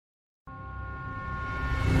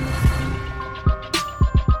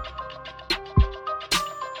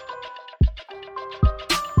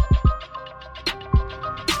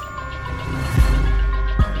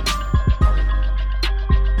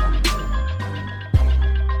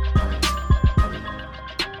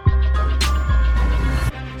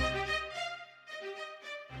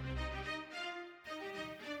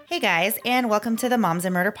guys, and welcome to the Moms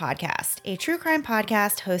and Murder Podcast, a true crime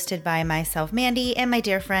podcast hosted by myself, Mandy, and my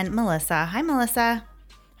dear friend, Melissa. Hi, Melissa.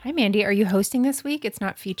 Hi, Mandy. Are you hosting this week? It's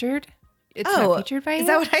not featured? It's not featured by you? Is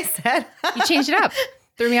that what I said? You changed it up.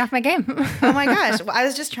 Threw me off my game. Oh my gosh. Well, I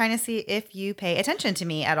was just trying to see if you pay attention to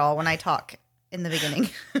me at all when I talk in the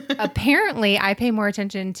beginning. Apparently, I pay more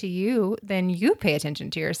attention to you than you pay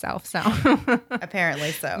attention to yourself. So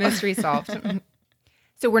apparently so. Mystery solved.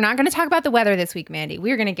 So we're not going to talk about the weather this week, Mandy.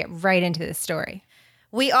 We're going to get right into this story.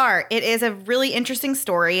 We are. It is a really interesting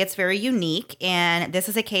story. It's very unique. And this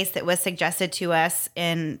is a case that was suggested to us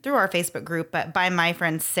through our Facebook group, but by my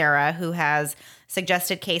friend Sarah, who has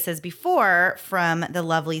suggested cases before from the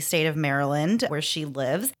lovely state of Maryland, where she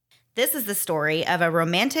lives. This is the story of a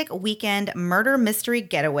romantic weekend murder mystery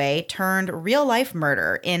getaway turned real-life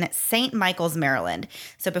murder in St. Michael's, Maryland.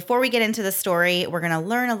 So before we get into the story, we're going to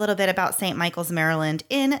learn a little bit about St. Michael's, Maryland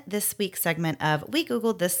in this week's segment of We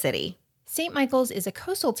Googled This City. St. Michael's is a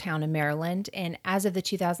coastal town in Maryland, and as of the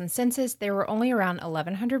 2000 census, there were only around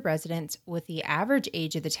 1,100 residents, with the average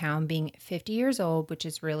age of the town being 50 years old, which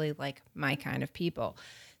is really like my kind of people.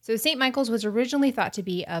 So St. Michael's was originally thought to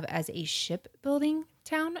be as a shipbuilding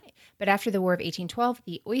town, but after the War of 1812,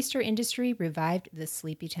 the oyster industry revived the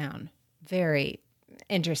sleepy town. Very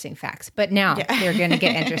interesting facts, but now they're going to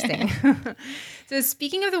get interesting. So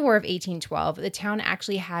speaking of the War of 1812, the town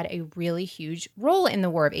actually had a really huge role in the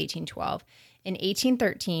War of 1812. In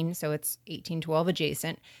 1813, so it's 1812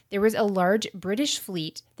 adjacent, there was a large British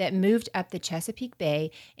fleet that moved up the Chesapeake Bay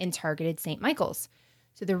and targeted St. Michael's.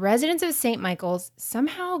 So the residents of St. Michael's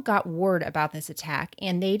somehow got word about this attack,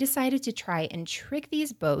 and they decided to try and trick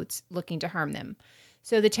these boats looking to harm them.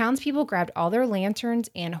 So the townspeople grabbed all their lanterns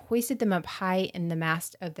and hoisted them up high in the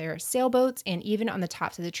mast of their sailboats and even on the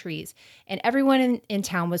tops of the trees. And everyone in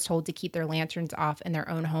town was told to keep their lanterns off in their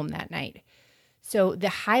own home that night. So the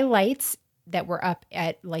high lights that were up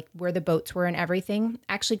at like where the boats were and everything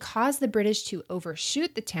actually caused the British to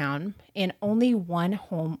overshoot the town, and only one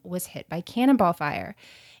home was hit by cannonball fire.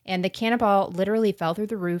 And the cannonball literally fell through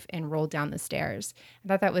the roof and rolled down the stairs. I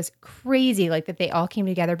thought that was crazy, like that they all came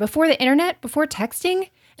together before the internet, before texting.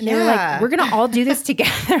 And they were like, we're going to all do this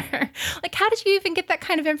together. Like, how did you even get that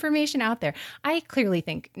kind of information out there? I clearly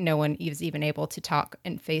think no one is even able to talk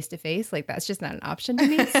and face to face. Like, that's just not an option to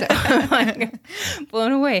me. So I'm like,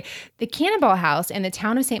 blown away. The Cannonball House in the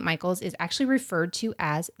town of St. Michael's is actually referred to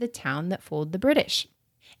as the town that fooled the British.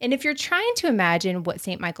 And if you're trying to imagine what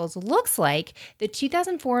St. Michael's looks like, the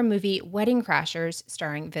 2004 movie Wedding Crashers,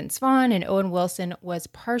 starring Vince Vaughn and Owen Wilson, was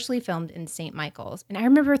partially filmed in St. Michael's. And I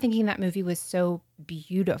remember thinking that movie was so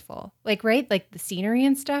beautiful. Like, right? Like the scenery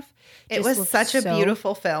and stuff. It was such a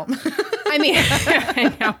beautiful film. I mean,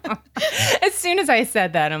 I know. As soon as I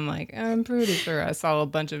said that, I'm like, I'm pretty sure I saw a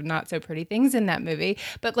bunch of not so pretty things in that movie.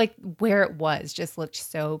 But like where it was just looked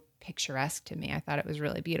so picturesque to me. I thought it was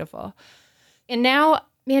really beautiful. And now,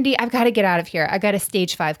 Mandy, I've got to get out of here. I got a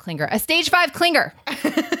stage 5 clinger. A stage 5 clinger.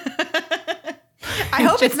 I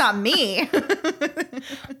hope it's not me.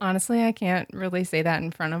 Honestly, I can't really say that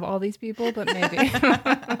in front of all these people, but maybe.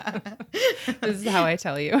 This is how I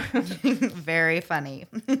tell you. Very funny.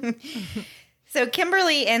 So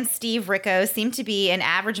Kimberly and Steve Ricco seemed to be an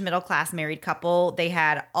average middle-class married couple. They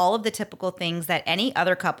had all of the typical things that any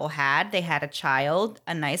other couple had. They had a child,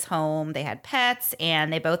 a nice home, they had pets,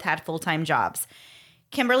 and they both had full-time jobs.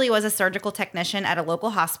 Kimberly was a surgical technician at a local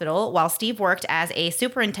hospital, while Steve worked as a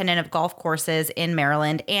superintendent of golf courses in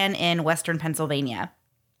Maryland and in Western Pennsylvania.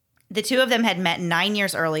 The two of them had met 9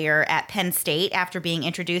 years earlier at Penn State after being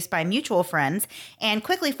introduced by mutual friends and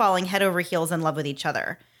quickly falling head over heels in love with each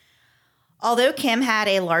other. Although Kim had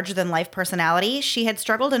a larger-than-life personality, she had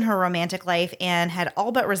struggled in her romantic life and had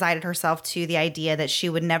all but resigned herself to the idea that she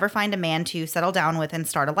would never find a man to settle down with and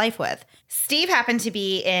start a life with. Steve happened to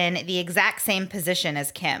be in the exact same position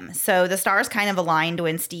as Kim, so the stars kind of aligned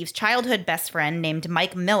when Steve's childhood best friend named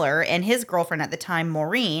Mike Miller and his girlfriend at the time,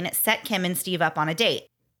 Maureen, set Kim and Steve up on a date.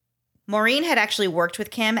 Maureen had actually worked with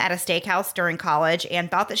Kim at a steakhouse during college and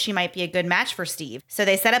thought that she might be a good match for Steve, so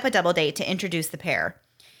they set up a double date to introduce the pair.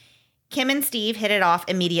 Kim and Steve hit it off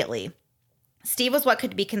immediately. Steve was what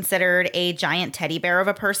could be considered a giant teddy bear of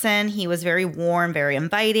a person. He was very warm, very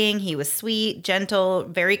inviting. He was sweet, gentle,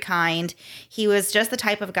 very kind. He was just the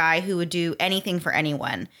type of guy who would do anything for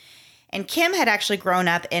anyone. And Kim had actually grown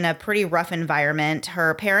up in a pretty rough environment.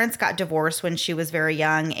 Her parents got divorced when she was very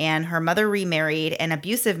young, and her mother remarried an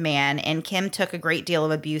abusive man, and Kim took a great deal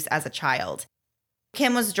of abuse as a child.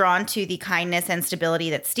 Kim was drawn to the kindness and stability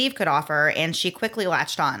that Steve could offer, and she quickly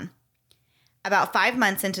latched on. About 5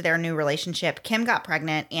 months into their new relationship, Kim got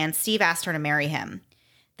pregnant, and Steve asked her to marry him.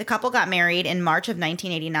 The couple got married in March of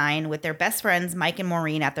 1989 with their best friends Mike and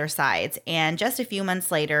Maureen at their sides, and just a few months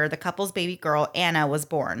later, the couple's baby girl, Anna, was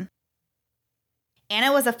born.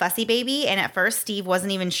 Anna was a fussy baby, and at first Steve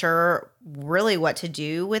wasn't even sure really what to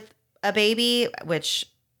do with a baby, which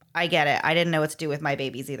I get it. I didn't know what to do with my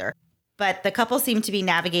babies either. But the couple seemed to be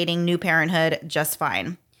navigating new parenthood just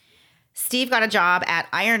fine. Steve got a job at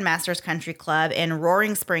Iron Masters Country Club in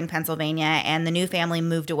Roaring Spring, Pennsylvania, and the new family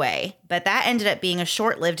moved away. But that ended up being a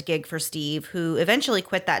short-lived gig for Steve, who eventually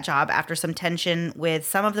quit that job after some tension with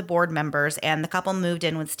some of the board members, and the couple moved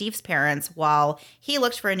in with Steve's parents while he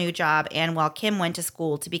looked for a new job and while Kim went to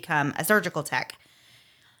school to become a surgical tech.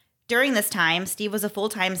 During this time, Steve was a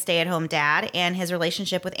full-time stay-at-home dad, and his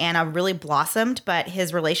relationship with Anna really blossomed, but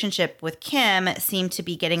his relationship with Kim seemed to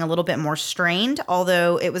be getting a little bit more strained,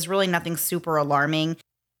 although it was really nothing super alarming.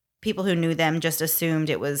 People who knew them just assumed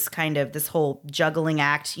it was kind of this whole juggling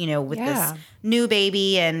act, with this new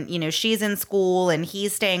baby, and, she's in school and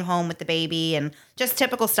he's staying home with the baby, and just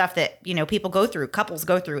typical stuff that, people go through, couples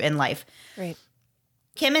go through in life. Right.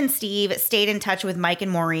 Kim and Steve stayed in touch with Mike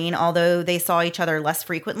and Maureen, although they saw each other less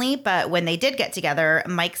frequently. But when they did get together,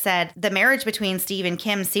 Mike said the marriage between Steve and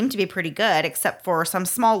Kim seemed to be pretty good, except for some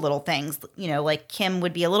small little things. Like Kim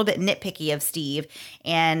would be a little bit nitpicky of Steve.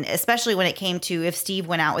 And especially when it came to if Steve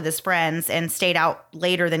went out with his friends and stayed out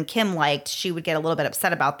later than Kim liked, she would get a little bit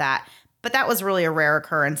upset about that. But that was really a rare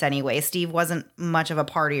occurrence anyway. Steve wasn't much of a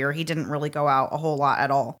partier. He didn't really go out a whole lot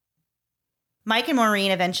at all. Mike and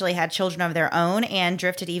Maureen eventually had children of their own and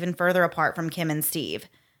drifted even further apart from Kim and Steve.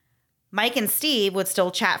 Mike and Steve would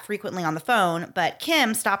still chat frequently on the phone, but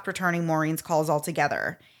Kim stopped returning Maureen's calls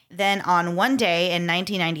altogether. Then on one day in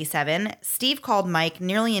 1997, Steve called Mike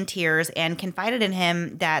nearly in tears and confided in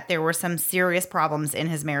him that there were some serious problems in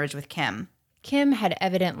his marriage with Kim. Kim had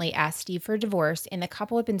evidently asked Steve for a divorce, and the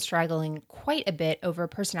couple had been struggling quite a bit over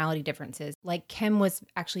personality differences. Like, Kim was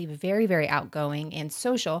actually very, very outgoing and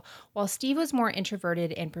social, while Steve was more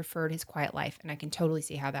introverted and preferred his quiet life. And I can totally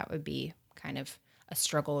see how that would be kind of a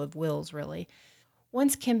struggle of wills, really.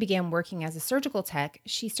 Once Kim began working as a surgical tech,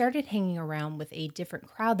 she started hanging around with a different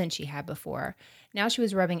crowd than she had before. Now she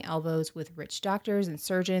was rubbing elbows with rich doctors and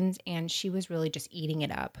surgeons, and she was really just eating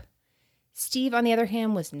it up. Steve, on the other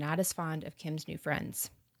hand, was not as fond of Kim's new friends.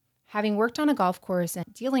 Having worked on a golf course and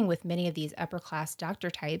dealing with many of these upper-class doctor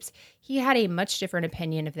types, he had a much different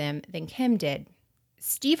opinion of them than Kim did.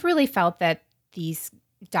 Steve really felt that these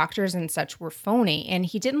doctors and such were phony, and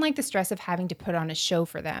he didn't like the stress of having to put on a show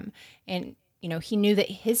for them. And, he knew that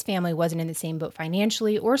his family wasn't in the same boat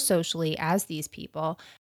financially or socially as these people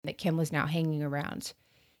that Kim was now hanging around.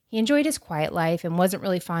 He enjoyed his quiet life and wasn't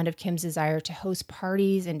really fond of Kim's desire to host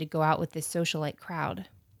parties and to go out with this socialite crowd.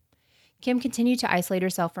 Kim continued to isolate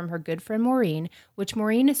herself from her good friend Maureen, which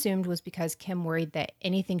Maureen assumed was because Kim worried that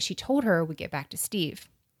anything she told her would get back to Steve.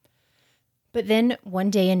 But then, one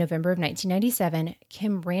day in November of 1997,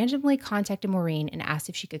 Kim randomly contacted Maureen and asked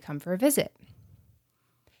if she could come for a visit.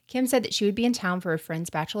 Kim said that she would be in town for a friend's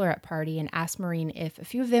bachelorette party and asked Maureen if a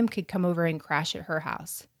few of them could come over and crash at her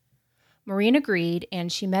house. Maureen agreed,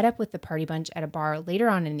 and she met up with the party bunch at a bar later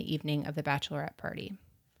on in the evening of the bachelorette party.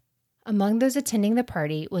 Among those attending the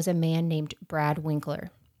party was a man named Brad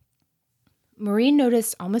Winkler. Maureen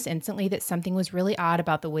noticed almost instantly that something was really odd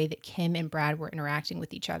about the way that Kim and Brad were interacting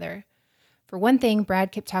with each other. For one thing,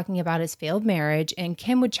 Brad kept talking about his failed marriage, and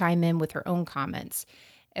Kim would chime in with her own comments.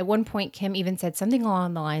 At one point, Kim even said something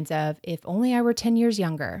along the lines of, "If only I were 10 years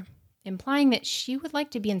younger," implying that she would like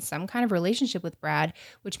to be in some kind of relationship with Brad,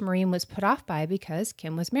 which Maureen was put off by because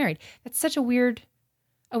Kim was married. That's such a weird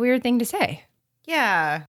thing to say.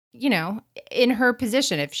 Yeah. In her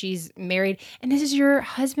position, if she's married and this is your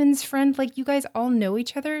husband's friend, like, you guys all know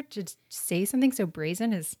each other, to say something so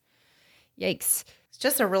brazen is yikes. It's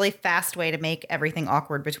just a really fast way to make everything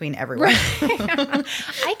awkward between everyone.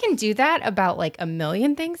 I can do that about like a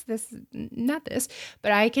million things. Not this,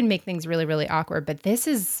 but I can make things really, really awkward. But this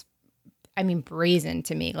is, brazen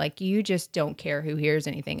to me. Like, you just don't care who hears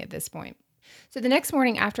anything at this point. So the next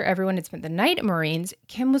morning, after everyone had spent the night at Maureen's,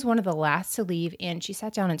 Kim was one of the last to leave, and she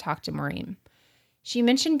sat down and talked to Maureen. She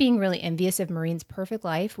mentioned being really envious of Maureen's perfect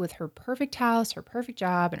life with her perfect house, her perfect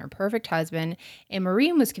job, and her perfect husband. And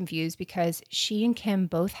Maureen was confused because she and Kim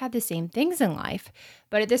both had the same things in life.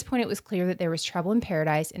 But at this point, it was clear that there was trouble in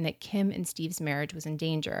paradise and that Kim and Steve's marriage was in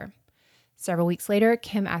danger. Several weeks later,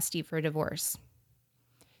 Kim asked Steve for a divorce.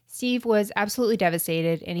 Steve was absolutely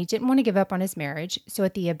devastated, and he didn't want to give up on his marriage, so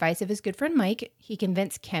at the advice of his good friend Mike, he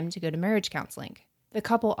convinced Kim to go to marriage counseling. The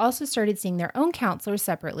couple also started seeing their own counselors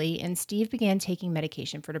separately, and Steve began taking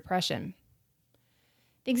medication for depression.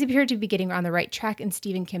 Things appeared to be getting on the right track in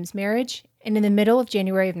Steve and Kim's marriage, and in the middle of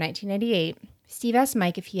January of 1998, Steve asked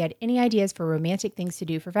Mike if he had any ideas for romantic things to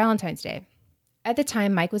do for Valentine's Day. At the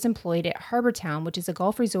time, Mike was employed at Harbor Town, which is a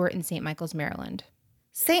golf resort in St. Michael's, Maryland.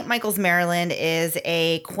 St. Michael's, Maryland is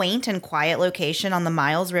a quaint and quiet location on the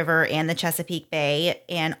Miles River and the Chesapeake Bay,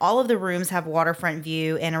 and all of the rooms have waterfront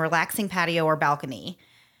view and a relaxing patio or balcony.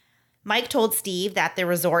 Mike told Steve that the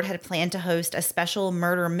resort had planned to host a special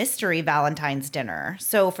murder mystery Valentine's dinner.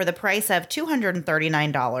 So for the price of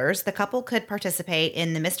 $239, the couple could participate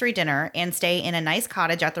in the mystery dinner and stay in a nice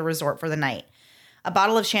cottage at the resort for the night. A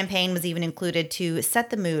bottle of champagne was even included to set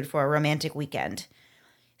the mood for a romantic weekend.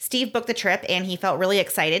 Steve booked the trip, and he felt really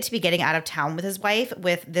excited to be getting out of town with his wife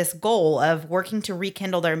with this goal of working to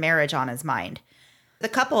rekindle their marriage on his mind. The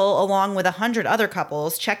couple, along with 100 other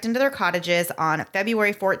couples, checked into their cottages on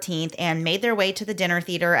February 14th and made their way to the dinner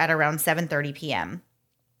theater at around 7:30 p.m.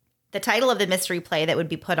 The title of the mystery play that would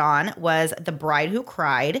be put on was The Bride Who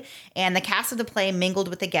Cried, and the cast of the play mingled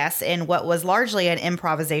with the guests in what was largely an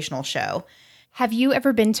improvisational show. Have you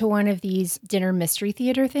ever been to one of these dinner mystery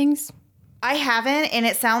theater things? I haven't, and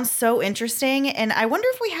it sounds so interesting, and I wonder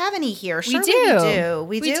if we have any here. Sure, we do.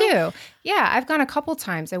 We do? Yeah, I've gone a couple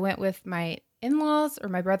times. I went with my in-laws or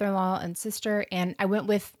my brother-in-law and sister, and I went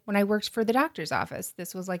with when I worked for the doctor's office.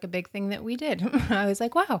 This was like a big thing that we did. I was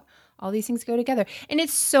like, wow, all these things go together. And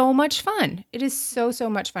it's so much fun. It is so, so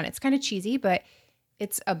much fun. It's kind of cheesy, but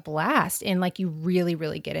it's a blast, and like you really,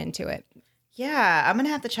 really get into it. Yeah, I'm going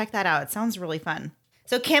to have to check that out. It sounds really fun.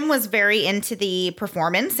 So Kim was very into the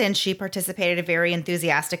performance, and she participated very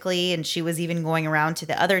enthusiastically, and she was even going around to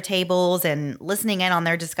the other tables and listening in on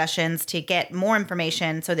their discussions to get more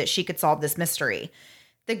information so that she could solve this mystery.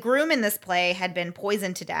 The groom in this play had been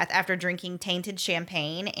poisoned to death after drinking tainted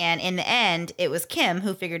champagne, and in the end, it was Kim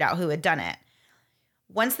who figured out who had done it.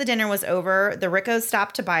 Once the dinner was over, the Riccos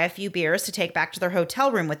stopped to buy a few beers to take back to their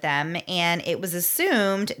hotel room with them, and it was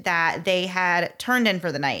assumed that they had turned in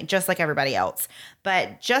for the night, just like everybody else.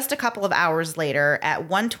 But just a couple of hours later, at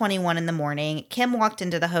 1:21 in the morning, Kim walked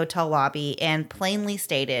into the hotel lobby and plainly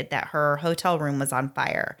stated that her hotel room was on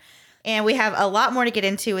fire. And we have a lot more to get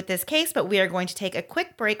into with this case, but we are going to take a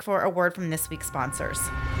quick break for a word from this week's sponsors.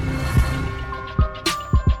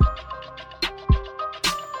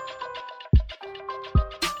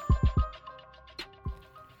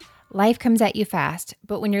 Life comes at you fast,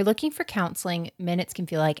 but when you're looking for counseling, minutes can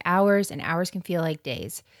feel like hours and hours can feel like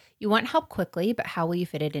days. You want help quickly, but how will you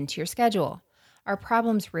fit it into your schedule? Our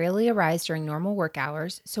problems rarely arise during normal work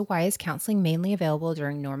hours, so why is counseling mainly available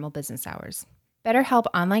during normal business hours? BetterHelp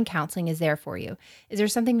Online Counseling is there for you. Is there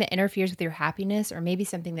something that interferes with your happiness or maybe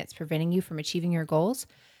something that's preventing you from achieving your goals?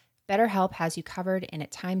 BetterHelp has you covered and at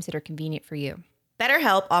times that are convenient for you.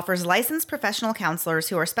 BetterHelp offers licensed professional counselors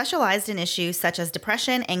who are specialized in issues such as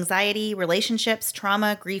depression, anxiety, relationships,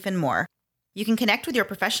 trauma, grief, and more. You can connect with your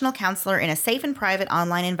professional counselor in a safe and private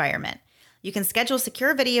online environment. You can schedule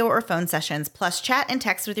secure video or phone sessions, plus chat and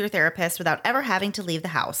text with your therapist without ever having to leave the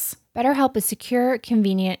house. BetterHelp is secure,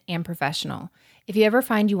 convenient, and professional. If you ever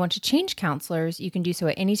find you want to change counselors, you can do so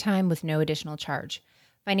at any time with no additional charge.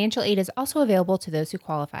 Financial aid is also available to those who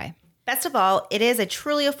qualify. Best of all, it is a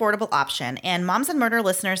truly affordable option, and Moms and Murder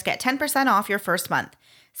listeners get 10% off your first month.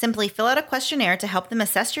 Simply fill out a questionnaire to help them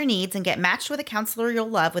assess your needs and get matched with a counselor you'll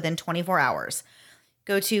love within 24 hours.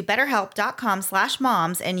 Go to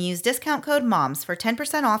betterhelp.com/moms and use discount code MOMS for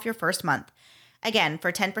 10% off your first month. Again,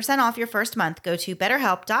 for 10% off your first month, go to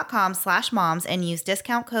betterhelp.com/moms and use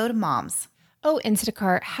discount code MOMS. Oh,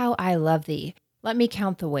 Instacart, how I love thee. Let me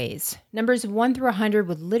count the ways. Numbers 1 through 100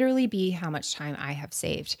 would literally be how much time I have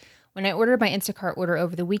saved. When I ordered my Instacart order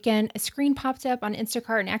over the weekend, a screen popped up on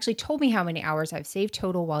Instacart and actually told me how many hours I've saved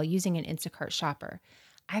total while using an Instacart shopper.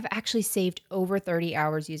 I've actually saved over 30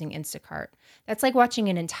 hours using Instacart. That's like watching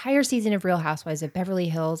an entire season of Real Housewives of Beverly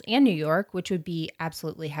Hills and New York, which would be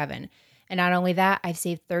absolutely heaven. And not only that, I've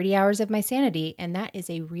saved 30 hours of my sanity, and that is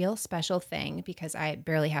a real special thing because I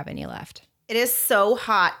barely have any left. It is so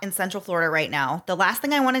hot in Central Florida right now. The last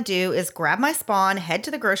thing I want to do is grab my spawn, head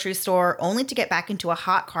to the grocery store, only to get back into a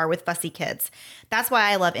hot car with fussy kids. That's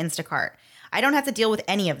why I love Instacart. I don't have to deal with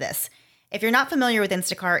any of this. If you're not familiar with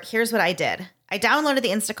Instacart, here's what I did. I downloaded the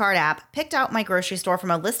Instacart app, picked out my grocery store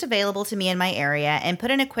from a list available to me in my area, and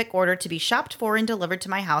put in a quick order to be shopped for and delivered to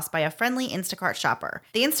my house by a friendly Instacart shopper.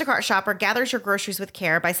 The Instacart shopper gathers your groceries with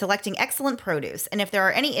care by selecting excellent produce, and if there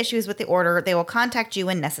are any issues with the order, they will contact you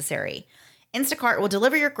when necessary. Instacart will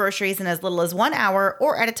deliver your groceries in as little as 1 hour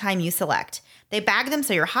or at a time you select. They bag them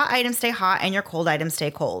so your hot items stay hot and your cold items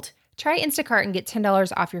stay cold. Try Instacart and get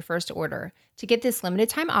 $10 off your first order. To get this limited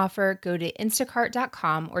time offer, go to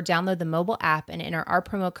instacart.com or download the mobile app and enter our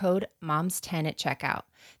promo code MOMS10 at checkout.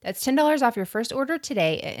 That's $10 off your first order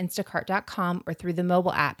today at instacart.com or through the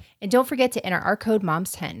mobile app. And don't forget to enter our code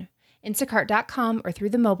MOMS10. Instacart.com or through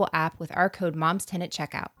the mobile app with our code MOMS10 at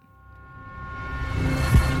checkout.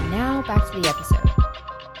 Now back to the episode.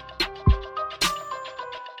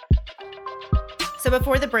 So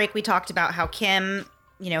before the break, we talked about how Kim,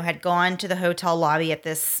 had gone to the hotel lobby at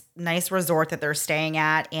this nice resort that they're staying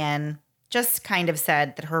at and just kind of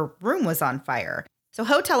said that her room was on fire. So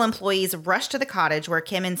hotel employees rushed to the cottage where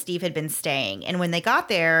Kim and Steve had been staying. And when they got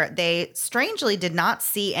there, they strangely did not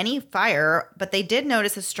see any fire, but they did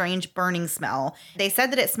notice a strange burning smell. They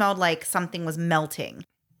said that it smelled like something was melting.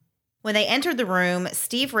 When they entered the room,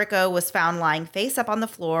 Steve Ricco was found lying face up on the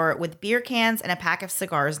floor with beer cans and a pack of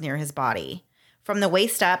cigars near his body. From the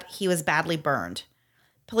waist up, he was badly burned.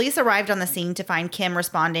 Police arrived on the scene to find Kim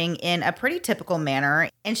responding in a pretty typical manner,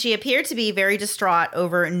 and she appeared to be very distraught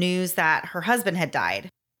over news that her husband had died.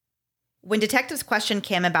 When detectives questioned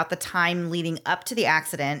Kim about the time leading up to the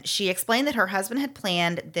accident, she explained that her husband had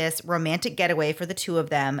planned this romantic getaway for the two of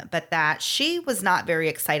them, but that she was not very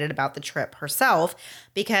excited about the trip herself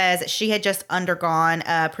because she had just undergone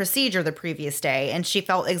a procedure the previous day, and she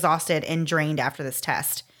felt exhausted and drained after this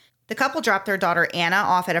test. The couple dropped their daughter Anna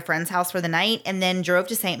off at a friend's house for the night and then drove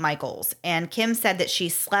to St. Michael's, and Kim said that she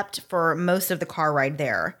slept for most of the car ride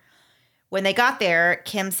there. When they got there,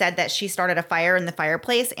 Kim said that she started a fire in the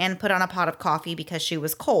fireplace and put on a pot of coffee because she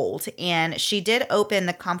was cold, and she did open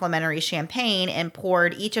the complimentary champagne and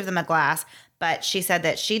poured each of them a glass, but she said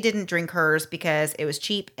that she didn't drink hers because it was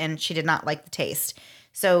cheap and she did not like the taste.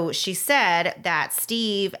 So she said that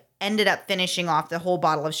Steve ended up finishing off the whole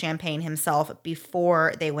bottle of champagne himself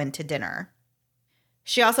before they went to dinner.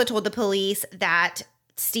 She also told the police that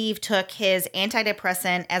Steve took his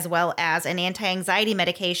antidepressant as well as an anti-anxiety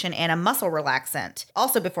medication and a muscle relaxant,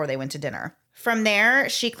 also before they went to dinner. From there,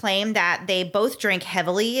 she claimed that they both drank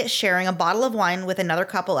heavily, sharing a bottle of wine with another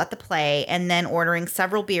couple at the play and then ordering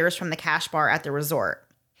several beers from the cash bar at the resort.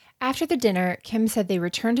 After the dinner, Kim said they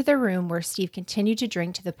returned to their room where Steve continued to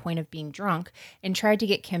drink to the point of being drunk and tried to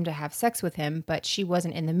get Kim to have sex with him, but she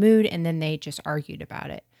wasn't in the mood, and then they just argued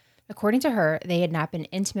about it. According to her, they had not been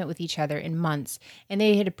intimate with each other in months, and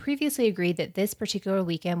they had previously agreed that this particular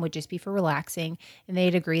weekend would just be for relaxing, and they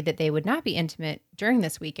had agreed that they would not be intimate during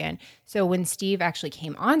this weekend. So when Steve actually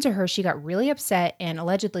came on to her, she got really upset and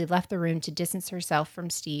allegedly left the room to distance herself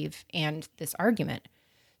from Steve and this argument.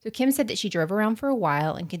 So Kim said that she drove around for a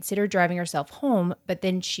while and considered driving herself home, but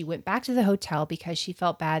then she went back to the hotel because she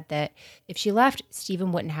felt bad that if she left,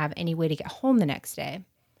 Stephen wouldn't have any way to get home the next day.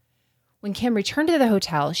 When Kim returned to the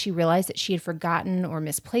hotel, she realized that she had forgotten or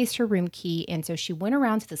misplaced her room key, and so she went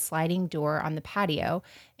around to the sliding door on the patio,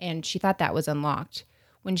 and she thought that was unlocked.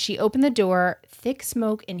 When she opened the door, thick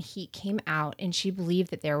smoke and heat came out, and she believed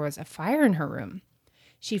that there was a fire in her room.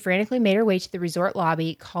 She frantically made her way to the resort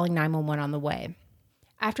lobby, calling 911 on the way.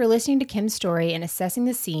 After listening to Kim's story and assessing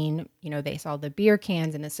the scene, they saw the beer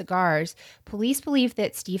cans and the cigars, police believed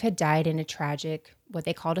that Steve had died in a tragic, what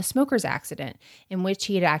they called a smoker's accident, in which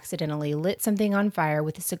he had accidentally lit something on fire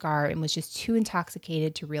with a cigar and was just too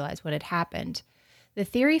intoxicated to realize what had happened. The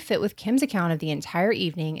theory fit with Kim's account of the entire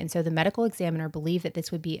evening, and so the medical examiner believed that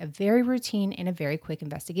this would be a very routine and a very quick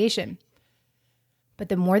investigation. But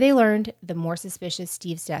the more they learned, the more suspicious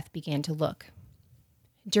Steve's death began to look.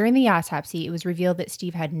 During the autopsy, it was revealed that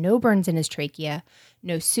Steve had no burns in his trachea,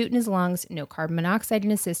 no soot in his lungs, no carbon monoxide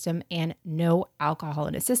in his system, and no alcohol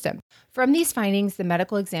in his system. From these findings, the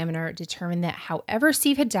medical examiner determined that however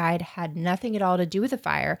Steve had died had nothing at all to do with the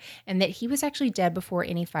fire, and that he was actually dead before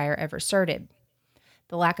any fire ever started.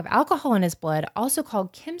 The lack of alcohol in his blood also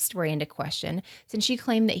called Kim's story into question, since she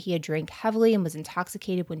claimed that he had drank heavily and was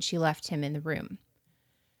intoxicated when she left him in the room.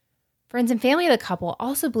 Friends and family of the couple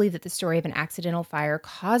also believe that the story of an accidental fire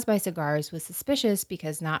caused by cigars was suspicious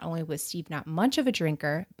because not only was Steve not much of a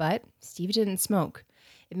drinker, but Steve didn't smoke.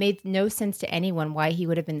 It made no sense to anyone why he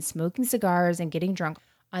would have been smoking cigars and getting drunk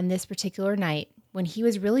on this particular night when he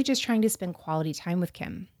was really just trying to spend quality time with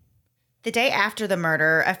Kim. The day after the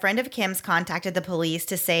murder, a friend of Kim's contacted the police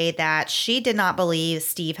to say that she did not believe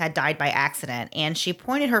Steve had died by accident, and she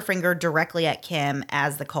pointed her finger directly at Kim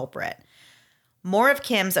as the culprit. More of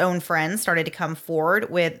Kim's own friends started to come forward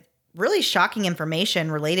with really shocking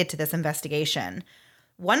information related to this investigation.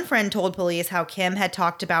 One friend told police how Kim had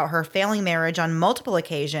talked about her failing marriage on multiple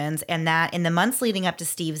occasions and that in the months leading up to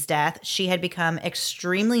Steve's death, she had become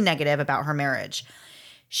extremely negative about her marriage.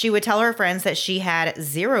 She would tell her friends that she had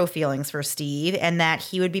zero feelings for Steve and that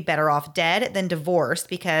he would be better off dead than divorced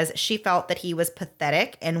because she felt that he was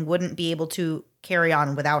pathetic and wouldn't be able to carry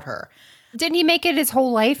on without her. Didn't he make it his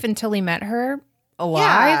whole life until he met her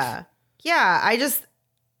alive? Yeah.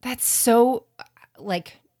 That's so,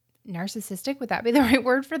 narcissistic. Would that be the right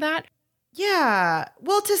word for that? Yeah.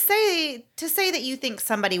 Well, to say that you think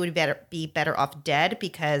somebody would be better off dead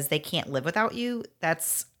because they can't live without you,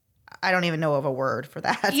 I don't even know of a word for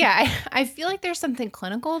that. Yeah, I feel like there's something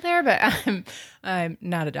clinical there, but I'm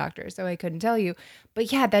not a doctor, so I couldn't tell you.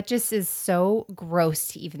 But yeah, that just is so gross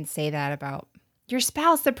to even say that about your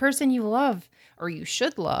spouse, the person you love or you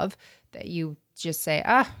should love, that you just say,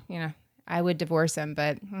 I would divorce him,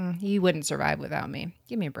 but he wouldn't survive without me.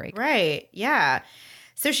 Give me a break. Right. Yeah.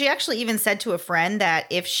 So she actually even said to a friend that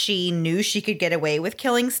if she knew she could get away with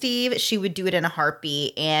killing Steve, she would do it in a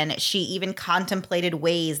heartbeat. And she even contemplated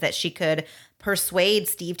ways that she could persuade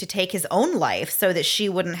Steve to take his own life so that she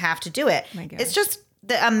wouldn't have to do it. My gosh. It's just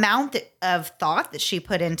the amount of thought that she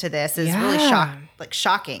put into this is really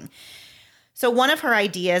shocking. So one of her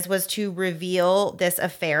ideas was to reveal this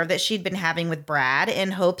affair that she'd been having with Brad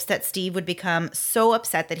in hopes that Steve would become so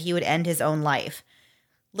upset that he would end his own life.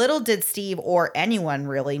 Little did Steve or anyone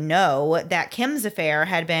really know that Kim's affair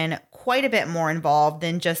had been quite a bit more involved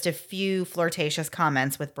than just a few flirtatious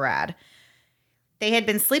comments with Brad. They had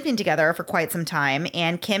been sleeping together for quite some time,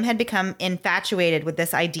 and Kim had become infatuated with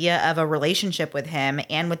this idea of a relationship with him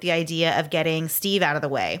and with the idea of getting Steve out of the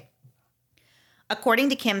way. According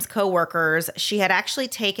to Kim's coworkers, she had actually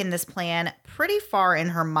taken this plan pretty far in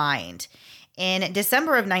her mind. In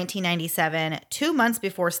December of 1997, 2 months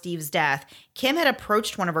before Steve's death, Kim had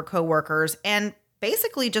approached one of her coworkers and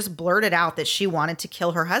basically just blurted out that she wanted to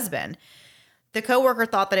kill her husband. The coworker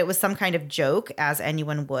thought that it was some kind of joke, as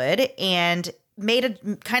anyone would, and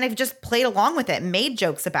just played along with it, made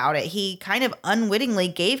jokes about it. He kind of unwittingly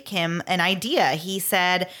gave Kim an idea. He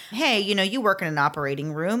said, hey, you work in an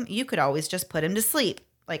operating room. You could always just put him to sleep.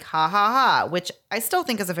 Like, ha, ha, ha, which I still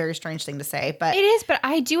think is a very strange thing to say. But it is, but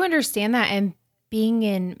I do understand that. And being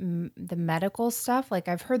in the medical stuff,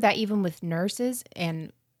 I've heard that even with nurses,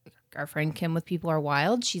 and our friend Kim with People Are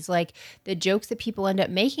Wild, she's like, the jokes that people end up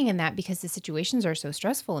making in that because the situations are so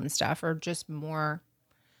stressful and stuff are just more,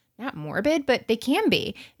 not morbid, but they can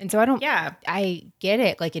be. And so I get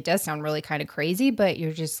it. It does sound really kind of crazy, but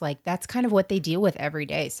you're just like, that's kind of what they deal with every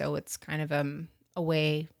day. So it's kind of a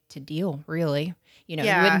way to deal, really. You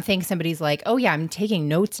wouldn't think somebody's like, oh, yeah, I'm taking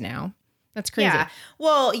notes now. That's crazy. Yeah.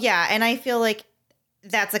 Well, yeah. And I feel like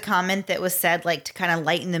that's a comment that was said to kind of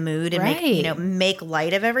lighten the mood and make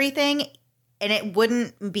light of everything. And it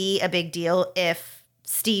wouldn't be a big deal if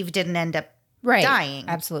Steve didn't end up dying.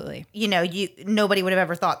 Absolutely. Nobody would have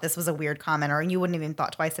ever thought this was a weird comment, or you wouldn't have even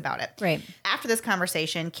thought twice about it. Right. After this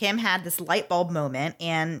conversation, Kim had this light bulb moment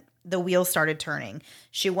and the wheels started turning.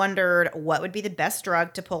 She wondered what would be the best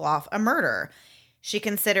drug to pull off a murder. She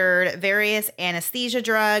considered various anesthesia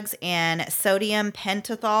drugs and sodium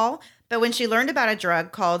pentothal, but when she learned about a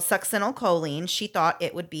drug called succinylcholine, she thought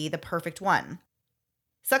it would be the perfect one.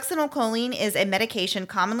 Succinylcholine is a medication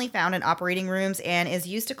commonly found in operating rooms and is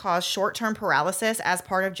used to cause short-term paralysis as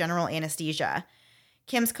part of general anesthesia.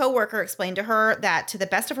 Kim's coworker explained to her that, to the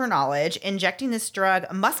best of her knowledge, injecting this drug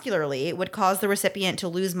muscularly would cause the recipient to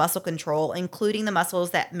lose muscle control, including the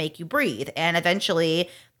muscles that make you breathe, and eventually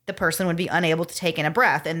the person would be unable to take in a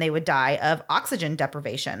breath and they would die of oxygen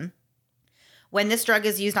deprivation. When this drug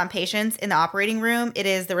is used on patients in the operating room, it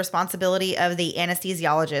is the responsibility of the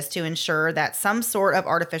anesthesiologist to ensure that some sort of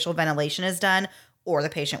artificial ventilation is done or the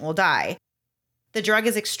patient will die. The drug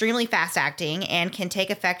is extremely fast-acting and can take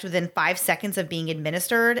effect within 5 seconds of being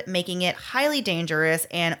administered, making it highly dangerous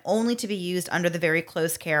and only to be used under the very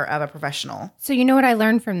close care of a professional. So you know what I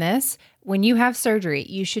learned from this? When you have surgery,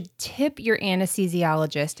 you should tip your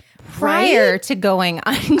anesthesiologist prior to going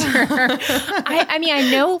under. I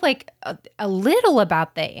know a little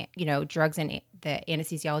about the drugs and the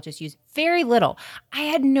anesthesiologists use, very little. I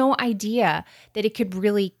had no idea that it could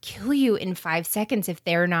really kill you in 5 seconds if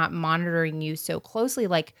they're not monitoring you so closely.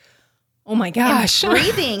 Oh my gosh. And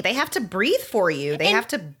breathing. They have to breathe for you. They have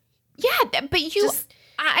to. Yeah, but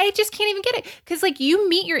I just can't even get it. Because you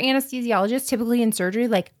meet your anesthesiologist typically in surgery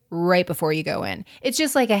right before you go in. It's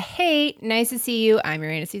just a, hey, nice to see you. I'm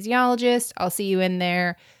your anesthesiologist. I'll see you in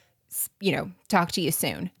there. Talk to you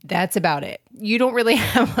soon. That's about it. You don't really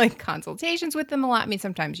have consultations with them a lot. I mean,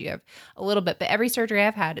 sometimes you have a little bit, but every surgery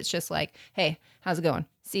I've had, it's just hey, how's it going?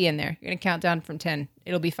 See you in there. You're going to count down from 10.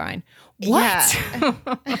 It'll be fine. What? Yeah.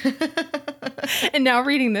 And now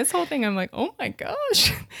reading this whole thing, I'm like, oh my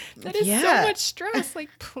gosh, that is so much stress. Like,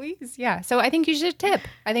 please. Yeah. So I think you should tip.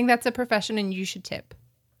 I think that's a profession and you should tip.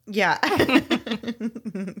 Yeah.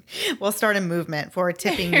 We'll start a movement for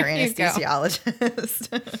tipping your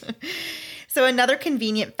anesthesiologist. So another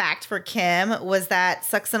convenient fact for Kim was that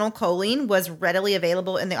succinylcholine was readily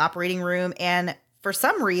available in the operating room and for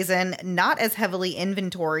some reason not as heavily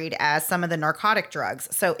inventoried as some of the narcotic drugs.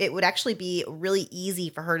 So it would actually be really easy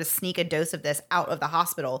for her to sneak a dose of this out of the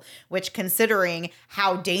hospital, which considering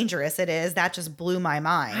how dangerous it is, that just blew my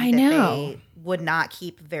mind. I know. They would not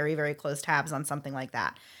keep very, very close tabs on something like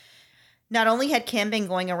that. Not only had Kim been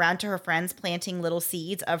going around to her friends planting little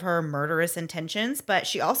seeds of her murderous intentions, but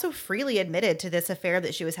she also freely admitted to this affair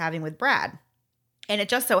that she was having with Brad. And it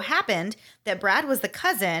just so happened that Brad was the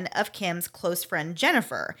cousin of Kim's close friend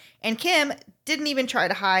Jennifer, and Kim didn't even try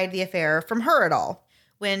to hide the affair from her at all.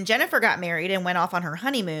 When Jennifer got married and went off on her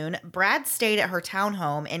honeymoon, Brad stayed at her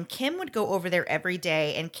townhome, and Kim would go over there every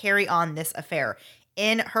day and carry on this affair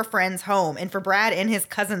in her friend's home, and for Brad in his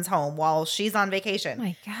cousin's home while she's on vacation. Oh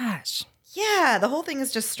my gosh. Yeah, the whole thing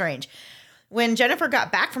is just strange. When Jennifer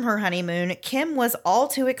got back from her honeymoon, Kim was all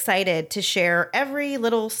too excited to share every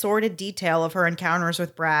little sordid detail of her encounters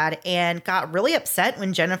with Brad and got really upset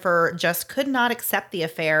when Jennifer just could not accept the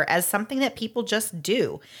affair as something that people just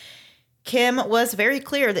do. Kim was very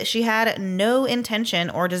clear that she had no intention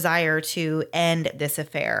or desire to end this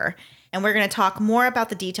affair. And we're going to talk more about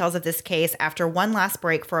the details of this case after one last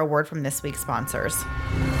break for a word from this week's sponsors.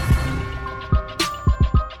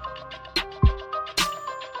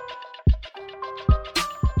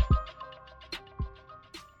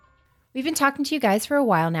 We've been talking to you guys for a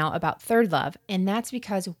while now about Third Love, and that's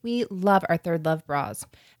because we love our Third Love bras.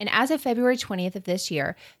 And as of February 20th of this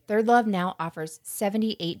year, Third Love now offers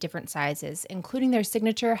 78 different sizes, including their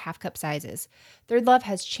signature half-cup sizes. Third Love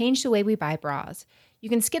has changed the way we buy bras. You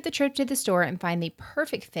can skip the trip to the store and find the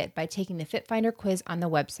perfect fit by taking the Fit Finder quiz on the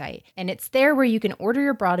website. And it's there where you can order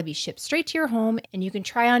your bra to be shipped straight to your home, and you can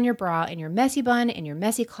try on your bra in your messy bun in your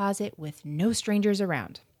messy closet with no strangers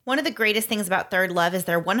around. One of the greatest things about Third Love is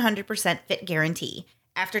their 100% fit guarantee.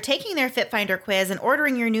 After taking their Fit Finder quiz and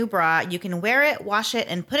ordering your new bra, you can wear it, wash it,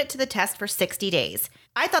 and put it to the test for 60 days.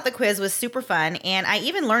 I thought the quiz was super fun, and I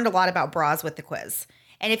even learned a lot about bras with the quiz.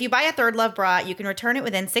 And if you buy a Third Love bra, you can return it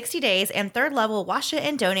within 60 days, and Third Love will wash it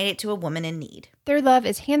and donate it to a woman in need. Third Love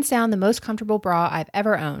is hands down the most comfortable bra I've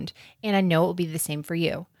ever owned, and I know it will be the same for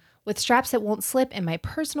you. With straps that won't slip and my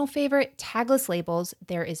personal favorite, tagless labels,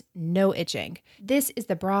 there is no itching. This is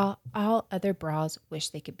the bra all other bras wish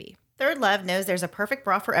they could be. Third Love knows there's a perfect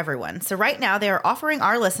bra for everyone, so right now they are offering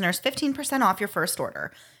our listeners 15% off your first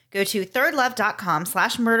order. Go to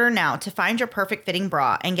thirdlove.com/murder now to find your perfect fitting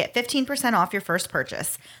bra and get 15% off your first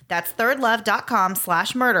purchase. That's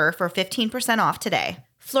thirdlove.com/murder for 15% off today.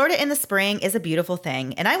 Florida in the spring is a beautiful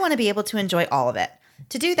thing, and I want to be able to enjoy all of it.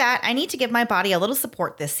 To do that, I need to give my body a little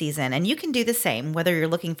support this season, and you can do the same, whether you're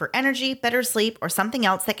looking for energy, better sleep, or something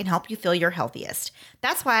else that can help you feel your healthiest.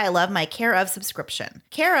 That's why I love my Care of subscription.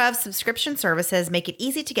 Care of subscription services make it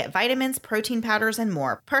easy to get vitamins, protein powders, and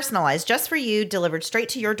more, personalized just for you, delivered straight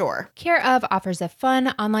to your door. Care of offers a fun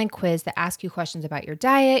online quiz that asks you questions about your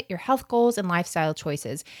diet, your health goals, and lifestyle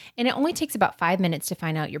choices, and it only takes about 5 minutes to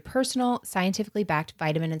find out your personal, scientifically backed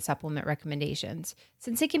vitamin and supplement recommendations.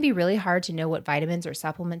 Since it can be really hard to know what vitamins or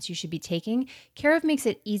supplements you should be taking, Care of makes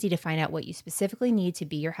it easy to find out what you specifically need to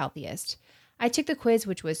be your healthiest. I took the quiz,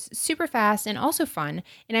 which was super fast and also fun,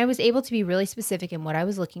 and I was able to be really specific in what I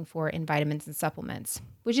was looking for in vitamins and supplements,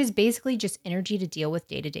 which is basically just energy to deal with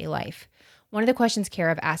day-to-day life. One of the questions Care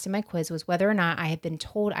of asked in my quiz was whether or not I have been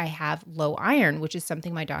told I have low iron, which is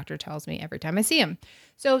something my doctor tells me every time I see him.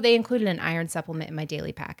 So they included an iron supplement in my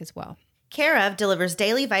daily pack as well. Care of delivers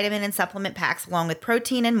daily vitamin and supplement packs along with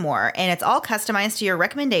protein and more, and it's all customized to your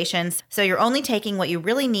recommendations, so you're only taking what you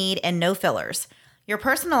really need and no fillers. Your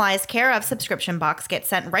personalized Care of subscription box gets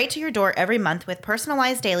sent right to your door every month with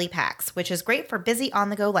personalized daily packs, which is great for busy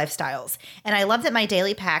on-the-go lifestyles. And I love that my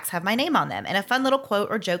daily packs have my name on them and a fun little quote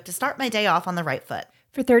or joke to start my day off on the right foot.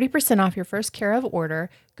 For 30% off your first Care of order,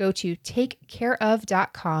 go to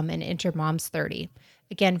takecareof.com and enter MOMS30.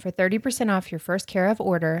 Again, for 30% off your first Care of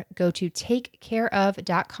order, go to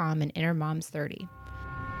takecareof.com and enter MOMS30.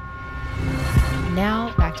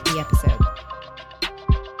 Now, back to the episode.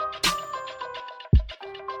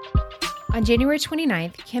 On January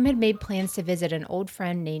 29th, Kim had made plans to visit an old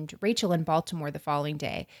friend named Rachel in Baltimore the following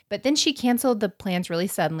day, but then she canceled the plans really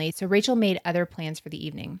suddenly, so Rachel made other plans for the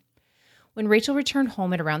evening. When Rachel returned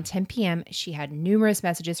home at around 10 p.m., she had numerous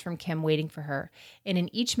messages from Kim waiting for her. And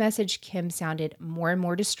in each message, Kim sounded more and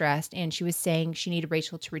more distressed, and she was saying she needed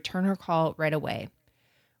Rachel to return her call right away.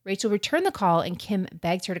 Rachel returned the call, and Kim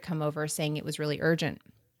begged her to come over, saying it was really urgent.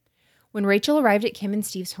 When Rachel arrived at Kim and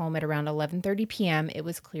Steve's home at around 11:30 p.m., it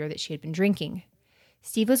was clear that she had been drinking.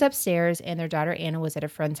 Steve was upstairs, and their daughter Anna was at a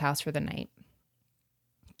friend's house for the night.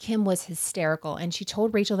 Kim was hysterical, and she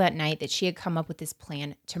told Rachel that night that she had come up with this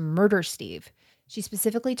plan to murder Steve. She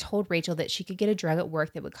specifically told Rachel that she could get a drug at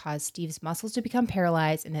work that would cause Steve's muscles to become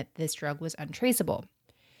paralyzed and that this drug was untraceable.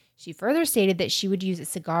 She further stated that she would use a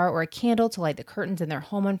cigar or a candle to light the curtains in their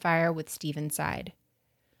home on fire with Steve inside.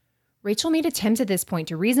 Rachel made attempts at this point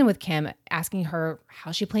to reason with Kim, asking her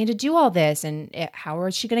how she planned to do all this and how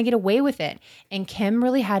was she going to get away with it. And Kim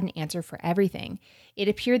really had an answer for everything. It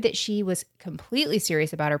appeared that she was completely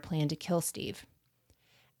serious about her plan to kill Steve.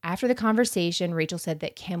 After the conversation, Rachel said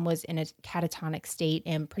that Kim was in a catatonic state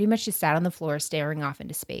and pretty much just sat on the floor staring off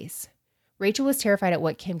into space. Rachel was terrified at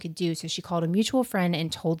what Kim could do, so she called a mutual friend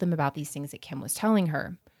and told them about these things that Kim was telling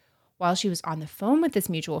her. While she was on the phone with this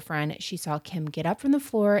mutual friend, she saw Kim get up from the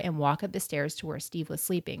floor and walk up the stairs to where Steve was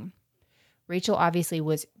sleeping. Rachel obviously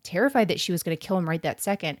was terrified that she was going to kill him right that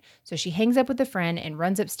second, so she hangs up with the friend and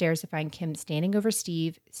runs upstairs to find Kim standing over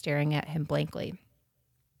Steve, staring at him blankly.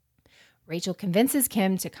 Rachel convinces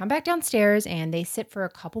Kim to come back downstairs, and they sit for a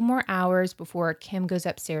couple more hours before Kim goes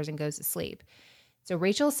upstairs and goes to sleep. So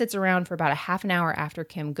Rachel sits around for about a half an hour after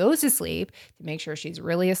Kim goes to sleep to make sure she's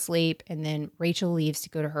really asleep, and then Rachel leaves to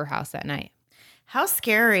go to her house that night. How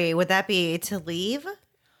scary would that be to leave?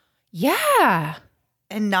 Yeah.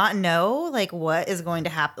 And not know like what is going to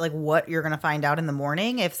happen, like what you're going to find out in the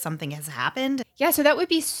morning if something has happened. Yeah, so that would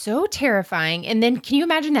be so terrifying. And then can you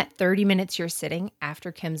imagine that 30 minutes you're sitting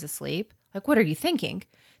after Kim's asleep? Like, what are you thinking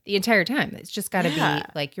the entire time? It's just got to be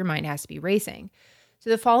like your mind has to be racing. So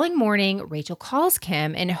the following morning, Rachel calls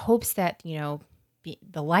Kim and hopes that,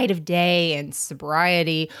 the light of day and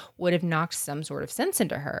sobriety would have knocked some sort of sense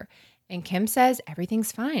into her. And Kim says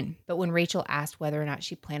everything's fine. But when Rachel asked whether or not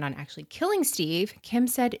she planned on actually killing Steve, Kim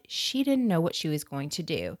said she didn't know what she was going to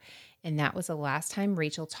do. And that was the last time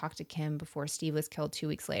Rachel talked to Kim before Steve was killed 2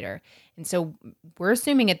 weeks later. And so we're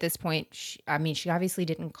assuming at this point, she obviously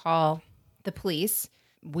didn't call the police.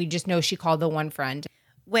 We just know she called the one friend.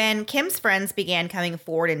 When Kim's friends began coming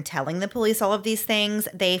forward and telling the police all of these things,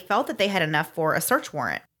 they felt that they had enough for a search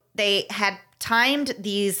warrant. They had timed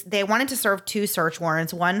these, they wanted to serve 2 search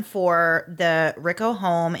warrants, one for the Rico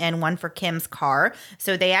home and one for Kim's car.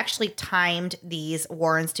 So they actually timed these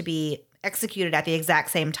warrants to be executed at the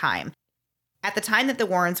exact same time. At the time that the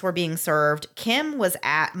warrants were being served, Kim was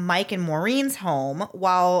at Mike and Maureen's home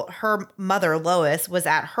while her mother, Lois, was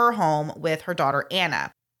at her home with her daughter,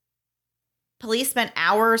 Anna. Police spent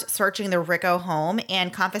hours searching the Rico home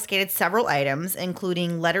and confiscated several items,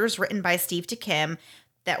 including letters written by Steve to Kim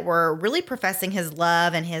that were really professing his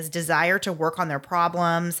love and his desire to work on their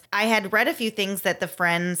problems. I had read a few things that the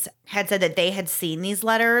friends had said that they had seen these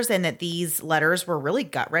letters and that these letters were really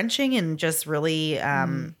gut-wrenching and just really,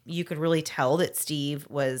 you could really tell that Steve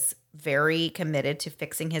was very committed to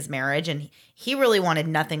fixing his marriage, and he really wanted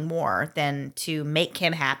nothing more than to make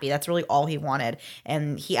Kim happy. That's really all he wanted,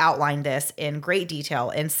 and he outlined this in great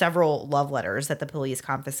detail in several love letters that the police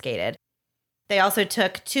confiscated. They also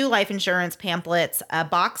took 2 life insurance pamphlets, a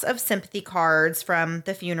box of sympathy cards from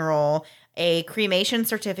the funeral, a cremation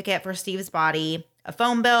certificate for Steve's body, a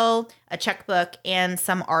phone bill, a checkbook, and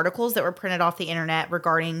some articles that were printed off the internet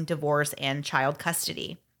regarding divorce and child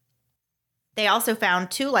custody. They also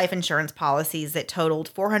found 2 life insurance policies that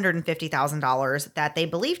totaled $450,000 that they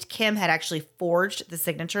believed Kim had actually forged the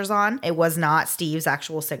signatures on. It was not Steve's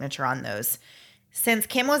actual signature on those. Since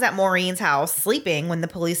Kim was at Maureen's house sleeping when the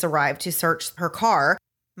police arrived to search her car,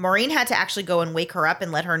 Maureen had to actually go and wake her up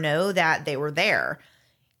and let her know that they were there.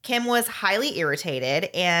 Kim was highly irritated,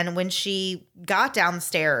 and when she got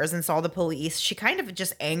downstairs and saw the police, she kind of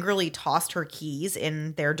just angrily tossed her keys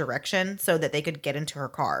in their direction so that they could get into her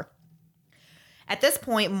car. At this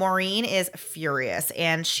point, Maureen is furious,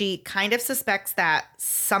 and she kind of suspects that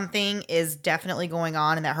something is definitely going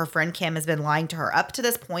on and that her friend Kim has been lying to her. Up to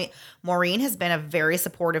this point, Maureen has been a very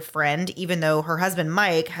supportive friend, even though her husband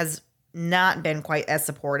Mike has not been quite as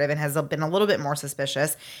supportive and has been a little bit more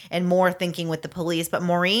suspicious and more thinking with the police. But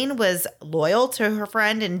Maureen was loyal to her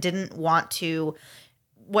friend and didn't want to.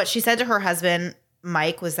 What she said to her husband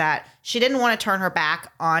Mike was that she didn't want to turn her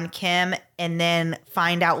back on Kim and then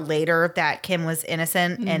find out later that Kim was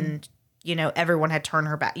innocent and everyone had turned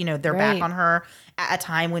her back, their Right. back on her at a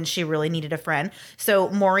time when she really needed a friend. So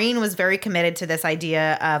Maureen was very committed to this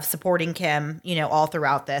idea of supporting Kim, all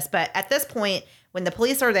throughout this. But at this point, when the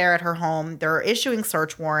police are there at her home, they're issuing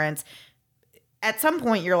search warrants. At some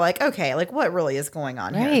point, you're like, okay, like what really is going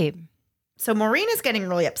on here? Right. So Maureen is getting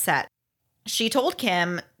really upset. She told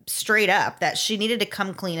Kim straight up that she needed to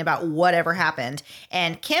come clean about whatever happened.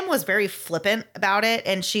 And Kim was very flippant about it.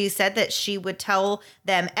 And she said that she would tell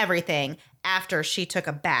them everything after she took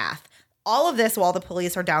a bath. All of this while the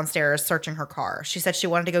police are downstairs searching her car. She said she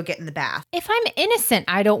wanted to go get in the bath. If I'm innocent,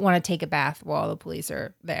 I don't want to take a bath while the police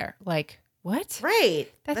are there. Like, what? Right.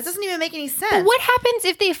 That doesn't even make any sense. But what happens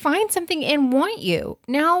if they find something and want you?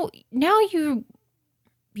 Now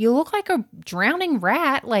you look like a drowning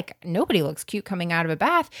rat. Like, nobody looks cute coming out of a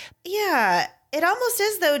bath. Yeah. It almost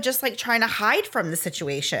is, though, just like trying to hide from the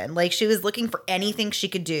situation. Like, she was looking for anything she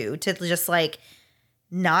could do to just like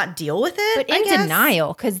not deal with it. But in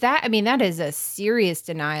denial, because that is a serious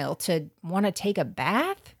denial to want to take a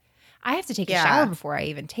bath. I have to take a shower before I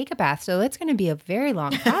even take a bath. So it's going to be a very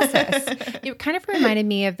long process. It kind of reminded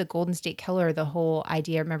me of the Golden State Killer, the whole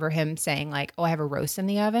idea. I remember him saying like, oh, I have a roast in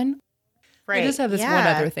the oven. Right. I just have this one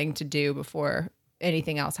other thing to do before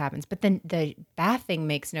anything else happens. But then the bath thing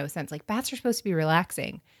makes no sense. Like, baths are supposed to be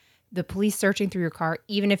relaxing. The police searching through your car,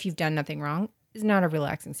 even if you've done nothing wrong, is not a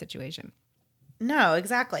relaxing situation. No,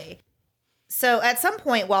 exactly. So at some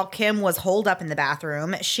point while Kim was holed up in the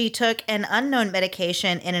bathroom, she took an unknown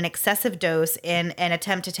medication in an excessive dose in an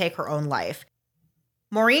attempt to take her own life.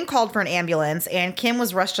 Maureen called for an ambulance, and Kim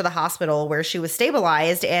was rushed to the hospital where she was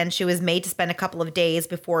stabilized, and she was made to spend a couple of days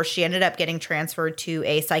before she ended up getting transferred to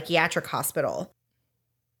a psychiatric hospital.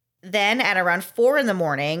 Then at around 4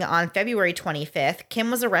 a.m. on February 25th,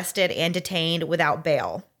 Kim was arrested and detained without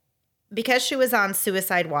bail. Because she was on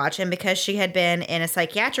suicide watch and because she had been in a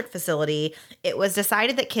psychiatric facility, it was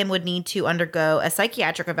decided that Kim would need to undergo a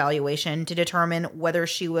psychiatric evaluation to determine whether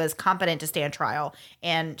she was competent to stand trial.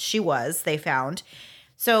 And she was, they found.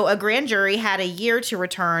 So a grand jury had a year to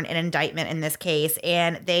return an indictment in this case,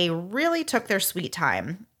 and they really took their sweet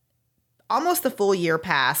time. Almost the full year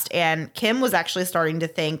passed, and Kim was actually starting to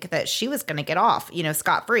think that she was going to get off,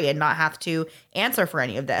 scot-free and not have to answer for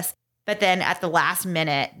any of this. But then at the last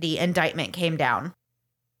minute, the indictment came down.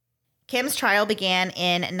 Kim's trial began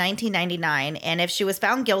in 1999, and if she was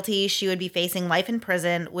found guilty, she would be facing life in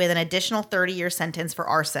prison with an additional 30-year sentence for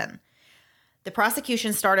arson. The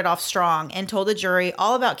prosecution started off strong and told the jury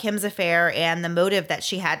all about Kim's affair and the motive that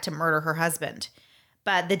she had to murder her husband.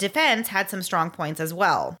 But the defense had some strong points as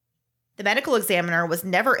well. The medical examiner was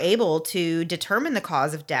never able to determine the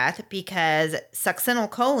cause of death because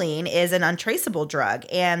succinylcholine is an untraceable drug,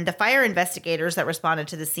 and the fire investigators that responded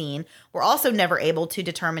to the scene were also never able to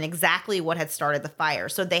determine exactly what had started the fire.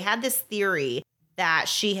 So they had this theory that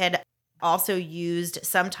she had also used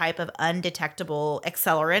some type of undetectable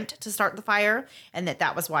accelerant to start the fire, and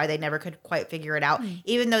that was why they never could quite figure it out.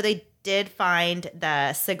 Even though they did find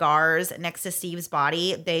the cigars next to Steve's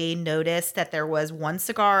body, they noticed that there was one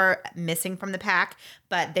cigar missing from the pack,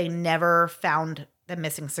 but they never found the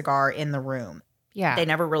missing cigar in the room. Yeah. They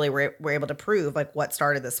never really were able to prove like what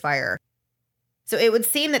started this fire. So it would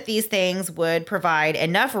seem that these things would provide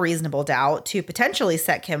enough reasonable doubt to potentially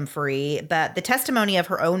set Kim free, but the testimony of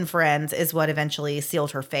her own friends is what eventually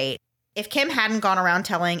sealed her fate. If Kim hadn't gone around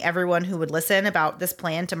telling everyone who would listen about this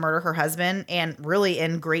plan to murder her husband, and really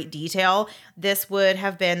in great detail, this would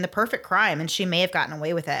have been the perfect crime, and she may have gotten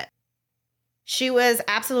away with it. She was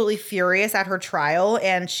absolutely furious at her trial,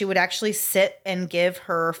 and she would actually sit and give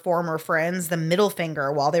her former friends the middle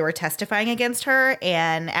finger while they were testifying against her,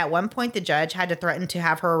 and at one point the judge had to threaten to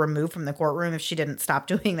have her removed from the courtroom if she didn't stop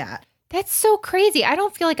doing that. That's so crazy. I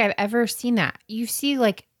don't feel like I've ever seen that. You see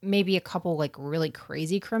like maybe a couple like really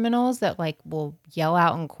crazy criminals that like will yell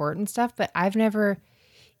out in court and stuff, but I've never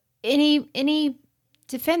any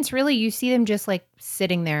defense really. You see them just like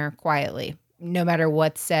sitting there quietly, no matter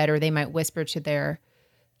what's said, or they might whisper to their,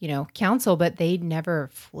 counsel, but they never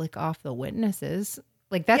flick off the witnesses.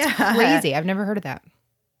 Like that's crazy. I've never heard of that.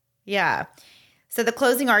 Yeah. So the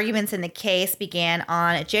closing arguments in the case began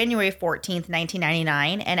on January 14th,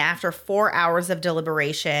 1999, and after 4 hours of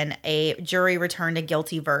deliberation, a jury returned a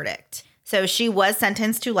guilty verdict. So she was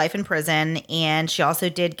sentenced to life in prison, and she also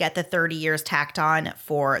did get the 30 years tacked on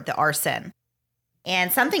for the arson.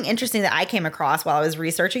 And something interesting that I came across while I was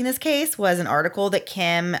researching this case was an article that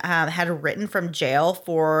Kim had written from jail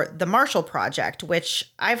for the Marshall Project,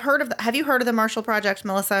 which I've heard of. Have you heard of the Marshall Project,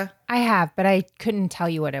 Melissa? I have, but I couldn't tell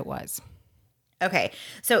you what it was. Okay,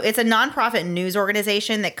 so it's a nonprofit news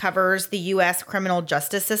organization that covers the U.S. criminal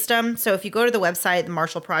justice system. So if you go to the website,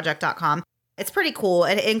 themarshallproject.com, it's pretty cool.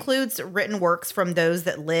 And it includes written works from those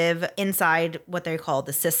that live inside what they call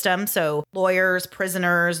the system. So lawyers,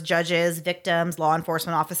 prisoners, judges, victims, law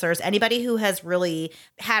enforcement officers, anybody who has really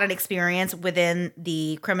had an experience within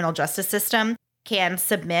the criminal justice system can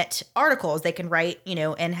submit articles. They can write,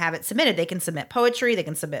 and have it submitted. They can submit poetry, they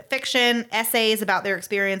can submit fiction, essays about their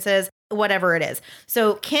experiences, whatever it is.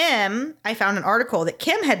 So I found an article that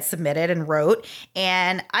Kim had submitted and wrote,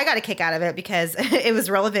 and I got a kick out of it because it was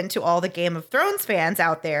relevant to all the Game of Thrones fans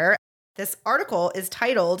out there. This article is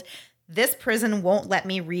titled, "This Prison Won't Let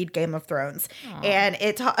Me Read Game of Thrones." Aww. And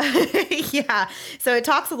so it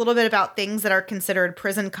talks a little bit about things that are considered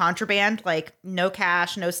prison contraband, like no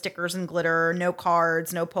cash, no stickers and glitter, no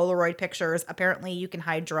cards, no Polaroid pictures. Apparently you can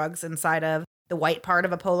hide drugs inside of the white part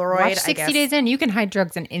of a Polaroid. Watch 60 Days In, you can hide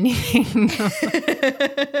drugs in anything.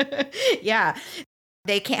 Yeah.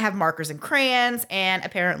 They can't have markers and crayons, and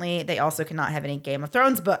apparently they also cannot have any Game of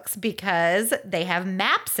Thrones books because they have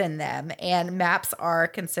maps in them, and maps are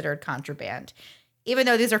considered contraband, even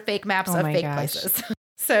though these are fake maps of fake places.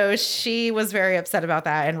 So she was very upset about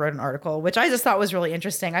that and wrote an article, which I just thought was really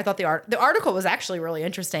interesting. I thought the article was actually really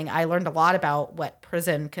interesting. I learned a lot about what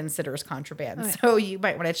prison considers contraband. So you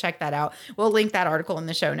might want to check that out. We'll link that article in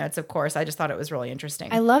the show notes, of course. I just thought it was really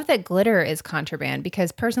interesting. I love that glitter is contraband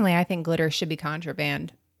because personally I think glitter should be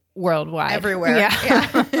contraband worldwide. Everywhere. Yeah.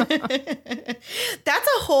 That's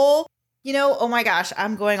a whole, oh my gosh,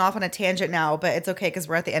 I'm going off on a tangent now, but it's okay because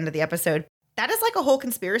we're at the end of the episode. That is like a whole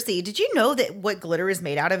conspiracy. Did you know that what glitter is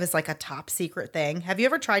made out of is like a top secret thing? Have you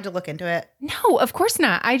ever tried to look into it? No, of course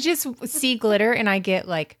not. I just see glitter and I get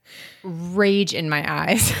like rage in my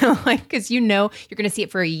eyes. Like, because you're going to see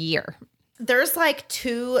it for a year. There's like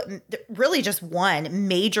really just one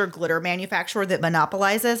major glitter manufacturer that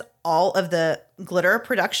monopolizes all of the glitter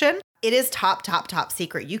production. It is top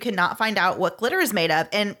secret. You cannot find out what glitter is made of.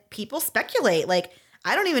 And people speculate, like,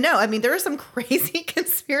 I don't even know. I mean, there are some crazy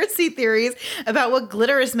conspiracy theories about what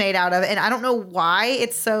glitter is made out of. And I don't know why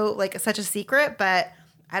it's so like such a secret, but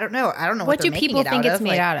I don't know. I don't know what do people think it's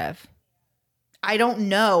made out of? I don't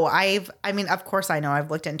know. Of course I know. I've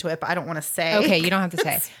looked into it, but I don't want to say. Okay, you don't have to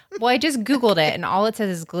say. Well, I just Googled it, and all it says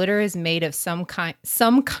is glitter is made of some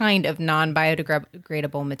kind of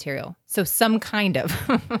non-biodegradable material. So some kind of.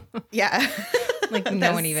 Yeah. Like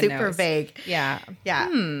no one even knows. Super vague. Yeah. Yeah.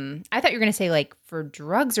 I thought you were going to say like for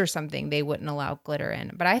drugs or something they wouldn't allow glitter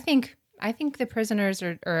in. But I think the prisoners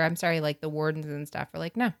or I'm sorry, like the wardens and stuff are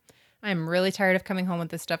like, no, I'm really tired of coming home with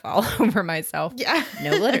this stuff all over myself. Yeah.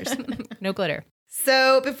 No glitters. No glitter.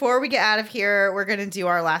 So before we get out of here, we're going to do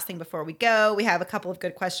our last thing before we go. We have a couple of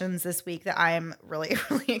good questions this week that I'm really,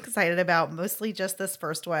 really excited about. Mostly just this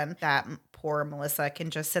first one that poor Melissa can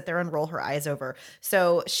just sit there and roll her eyes over.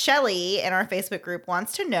 So Shelly in our Facebook group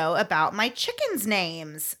wants to know about my chickens'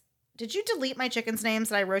 names. Did you delete my chickens' names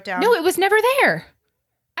that I wrote down? No, it was never there.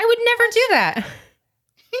 I would never do that.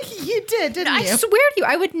 You did, didn't you? I swear to you,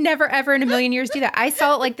 I would never, ever in a million years do that. I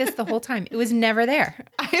saw it like this the whole time. It was never there.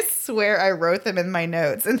 I swear I wrote them in my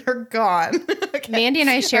notes and they're gone. Okay. Mandy and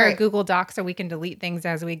I share a Google Doc so we can delete things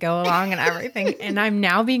as we go along and everything. And I'm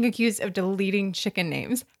now being accused of deleting chicken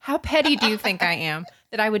names. How petty do you think I am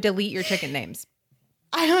that I would delete your chicken names?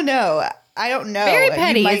 I don't know. Very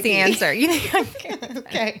petty is the answer. You think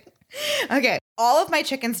I'm Okay. All of my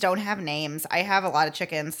chickens don't have names. I have a lot of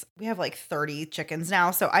chickens. We have like 30 chickens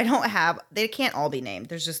now. So they can't all be named.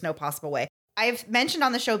 There's just no possible way. I've mentioned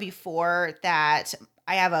on the show before that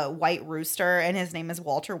I have a white rooster and his name is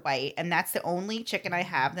Walter White. And that's the only chicken I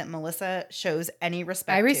have that Melissa shows any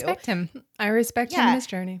respect to. I respect him. I respect him in his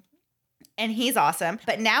journey. And he's awesome.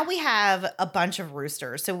 But now we have a bunch of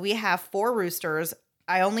roosters. So we have 4 roosters.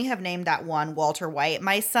 I only have named that one Walter White.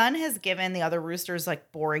 My son has given the other roosters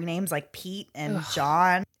like boring names like Pete and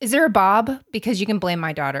John. Is there a Bob? Because you can blame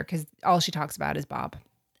my daughter because all she talks about is Bob.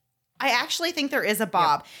 I actually think there is a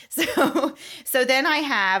Bob. Yep. So then I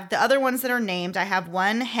have the other ones that are named. I have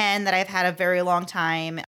one hen that I've had a very long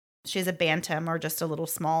time. She's a bantam or just a little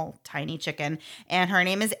small, tiny chicken. And her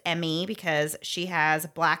name is Emmy because she has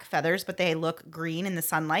black feathers, but they look green in the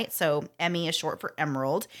sunlight. So Emmy is short for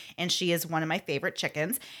Emerald. And she is one of my favorite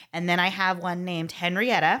chickens. And then I have one named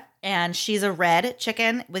Henrietta. And she's a red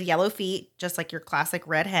chicken with yellow feet, just like your classic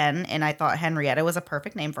red hen. And I thought Henrietta was a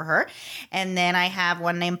perfect name for her. And then I have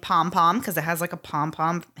one named Pom Pom because it has like a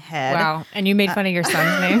pom-pom head. Wow. And you made fun of your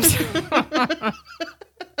son's names?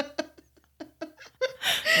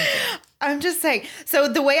 I'm just saying. So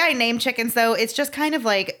the way I name chickens, though, it's just kind of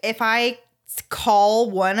like if I call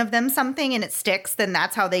one of them something and it sticks, then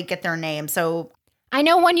that's how they get their name. So I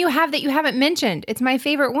know one you have that you haven't mentioned. It's my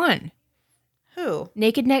favorite one. who?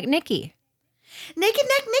 Naked Neck Nikki. Naked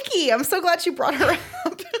Neck Nikki. I'm so glad you brought her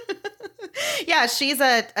up. Yeah, she's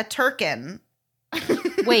a Turkin.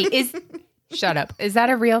 Wait, shut up. Is that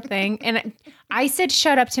a real thing? And I said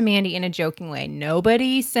shut up to Mandy in a joking way.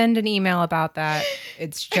 Nobody send an email about that.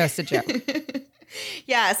 It's just a joke.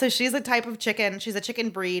 Yeah, so she's a type of chicken. She's a chicken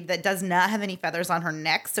breed that does not have any feathers on her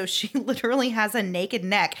neck. So she literally has a naked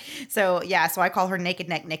neck. So yeah, so I call her Naked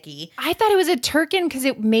Neck Nikki. I thought it was a turkin because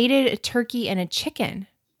it made it a turkey and a chicken.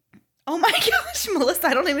 Oh my gosh, Melissa,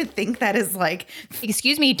 I don't even think that is like...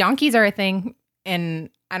 Excuse me, donkeys are a thing. And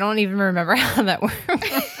I don't even remember how that works.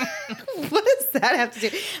 What does that have to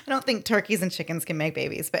do? I don't think turkeys and chickens can make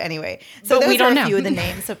babies. But anyway, so but those we don't are a know. few of the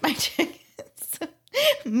names of my chickens.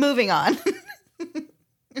 Moving on.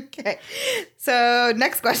 Okay. So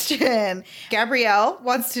next question. Gabrielle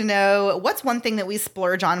wants to know, what's one thing that we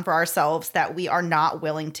splurge on for ourselves that we are not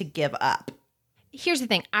willing to give up? Here's the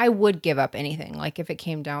thing. I would give up anything. Like if it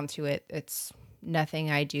came down to it, it's nothing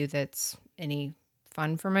I do that's any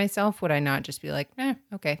fun for myself. Would I not just be like,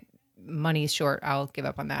 okay, money's short. I'll give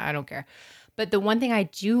up on that. I don't care. But the one thing I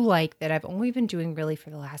do like that I've only been doing really for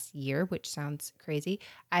the last year, which sounds crazy,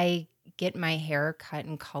 I get my hair cut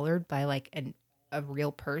and colored by like a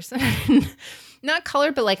real person. Not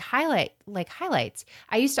colored, but like highlights.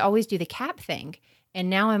 I used to always do the cap thing. And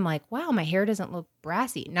now I'm like, wow, my hair doesn't look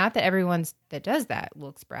brassy. Not that everyone's that does that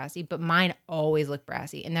looks brassy, but mine always look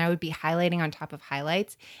brassy. And then I would be highlighting on top of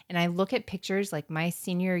highlights. And I look at pictures like my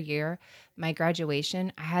senior year, my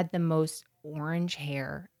graduation, I had the most orange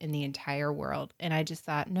hair in the entire world. And I just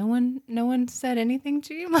thought, no one said anything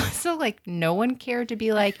to you, Melissa. Like no one cared to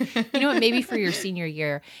be like, you know what, maybe for your senior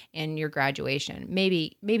year and your graduation,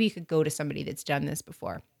 maybe you could go to somebody that's done this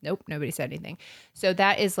before. Nope, nobody said anything. So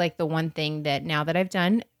that is like the one thing that now that I've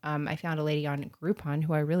done, I found a lady on Groupon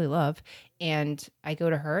who I really love, and I go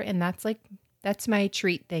to her, and that's my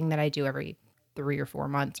treat thing that I do every 3 or 4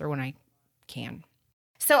 months or when I can.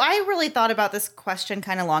 So I really thought about this question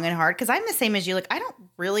kind of long and hard because I'm the same as you. Like I don't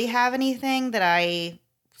really have anything that I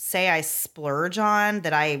say I splurge on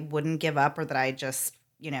that I wouldn't give up or that I just,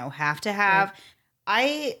 have to have. Right.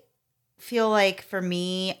 I feel like for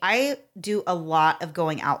me, I do a lot of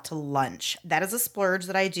going out to lunch. That is a splurge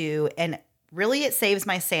that I do. And really it saves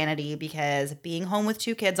my sanity because being home with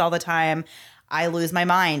 2 kids all the time, I lose my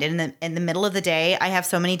mind. And in the middle of the day, I have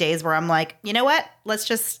so many days where I'm like, you know what? Let's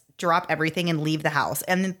just drop everything and leave the house.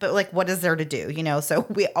 But like, what is there to do? So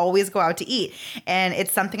we always go out to eat. And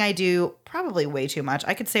it's something I do probably way too much.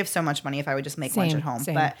 I could save so much money if I would just make lunch at home.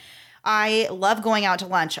 Same. But I love going out to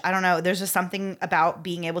lunch. I don't know. There's just something about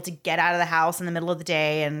being able to get out of the house in the middle of the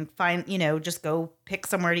day and find, just go pick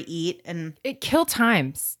somewhere to eat and It kill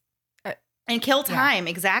times. and kill time.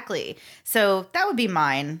 Yeah. Exactly. So that would be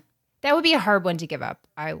mine. That would be a hard one to give up,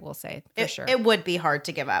 I will say, for sure. It would be hard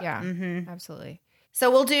to give up. Yeah, mm-hmm. Absolutely. So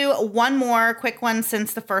we'll do one more quick one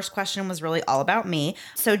since the first question was really all about me.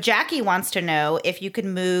 So Jackie wants to know if you could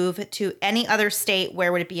move to any other state,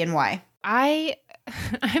 where would it be and why?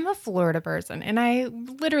 I'm a Florida person, and I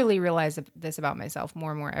literally realize this about myself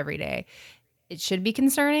more and more every day. It should be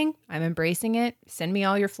concerning. I'm embracing it. Send me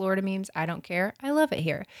all your Florida memes. I don't care. I love it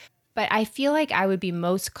here. But I feel like I would be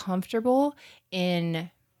most comfortable in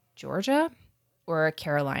Georgia or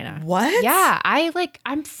Carolina. What? Yeah,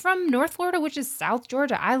 I'm from North Florida, which is South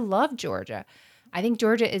Georgia. I love Georgia. I think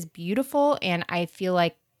Georgia is beautiful, and I feel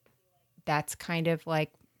like that's kind of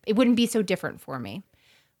like, it wouldn't be so different for me.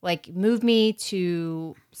 Like, move me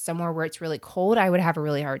to somewhere where it's really cold, I would have a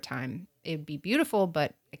really hard time. It would be beautiful,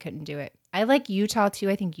 but I couldn't do it. I like Utah too.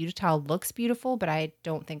 I think Utah looks beautiful, but I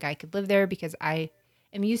don't think I could live there because I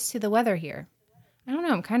am used to the weather here. I don't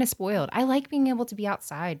know. I'm kind of spoiled. I like being able to be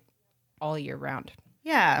outside all year round.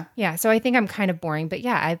 Yeah. Yeah. So I think I'm kind of boring, but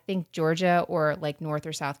yeah, I think Georgia or like North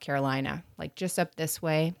or South Carolina, like just up this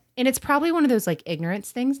way. And it's probably one of those like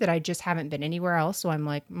ignorance things that I just haven't been anywhere else. So I'm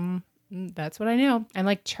like, that's what I know. I'm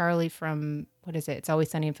like Charlie from, what is it? It's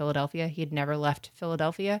Always Sunny in Philadelphia. He had never left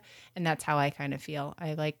Philadelphia. And that's how I kind of feel.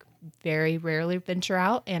 I like very rarely venture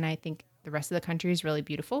out. And I think the rest of the country is really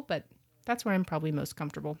beautiful, but that's where I'm probably most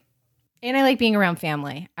comfortable. And I like being around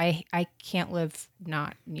family. I can't live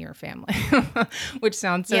not near family, which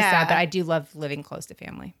sounds so sad, but I do love living close to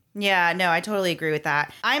family. Yeah, no, I totally agree with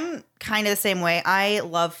that. I'm kind of the same way. I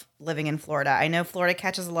love living in Florida. I know Florida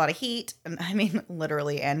catches a lot of heat. I mean,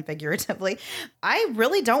 literally and figuratively. I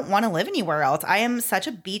really don't want to live anywhere else. I am such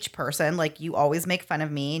a beach person. Like, you always make fun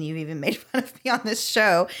of me, and you even made fun of me on this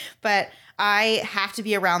show. But I have to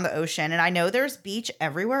be around the ocean. And I know there's beach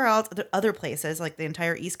everywhere else, other places, like the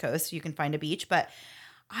entire East Coast, you can find a beach. But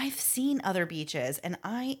I've seen other beaches, and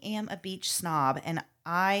I am a beach snob, and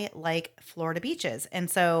I like Florida beaches. And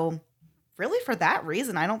so really for that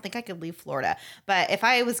reason, I don't think I could leave Florida. But if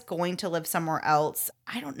I was going to live somewhere else,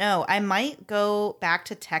 I don't know. I might go back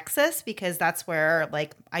to Texas because that's where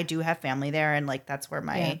like I do have family there. And like that's where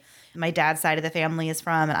my dad's side of the family is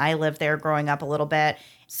from. And I lived there growing up a little bit.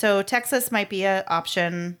 So Texas might be an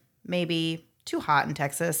option. Maybe too hot in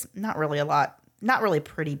Texas. Not really a lot. Not really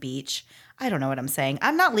pretty beach. I don't know what I'm saying.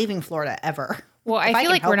 I'm not leaving Florida ever. Well, I feel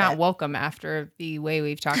like we're not welcome after the way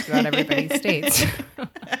we've talked about everybody's states.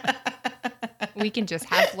 We can just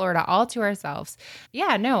have Florida all to ourselves.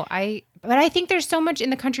 Yeah, no, but I think there's so much in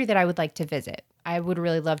the country that I would like to visit. I would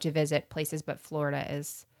really love to visit places, but Florida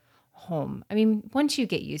is home. I mean, once you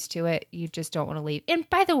get used to it, you just don't want to leave. And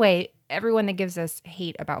by the way, everyone that gives us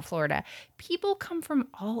hate about Florida, people come from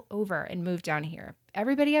all over and move down here.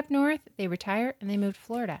 Everybody up north, they retire and they move to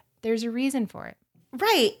Florida. There's a reason for it.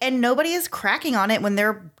 Right. And nobody is cracking on it when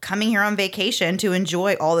they're coming here on vacation to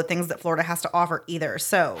enjoy all the things that Florida has to offer either.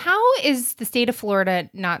 So how is the state of Florida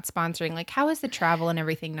not sponsoring? Like, how is the travel and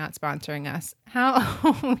everything not sponsoring us?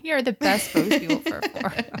 How we are the best spokespeople for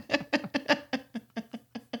Florida.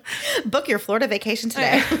 Book your Florida vacation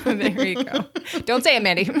today. There you go. Don't say it,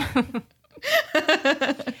 Mandy.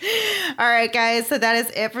 All right, guys. So that is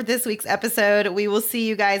it for this week's episode. We will see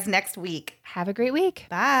you guys next week. Have a great week.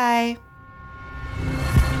 Bye.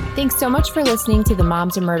 Thanks so much for listening to the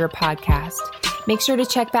Moms of Murder podcast. Make sure to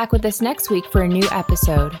check back with us next week for a new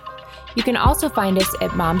episode. You can also find us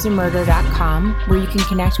at momsandmurder.com, where you can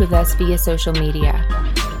connect with us via social media.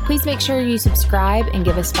 Please make sure you subscribe and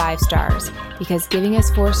give us 5 stars, because giving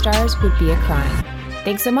us 4 stars would be a crime.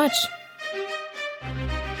 Thanks so much.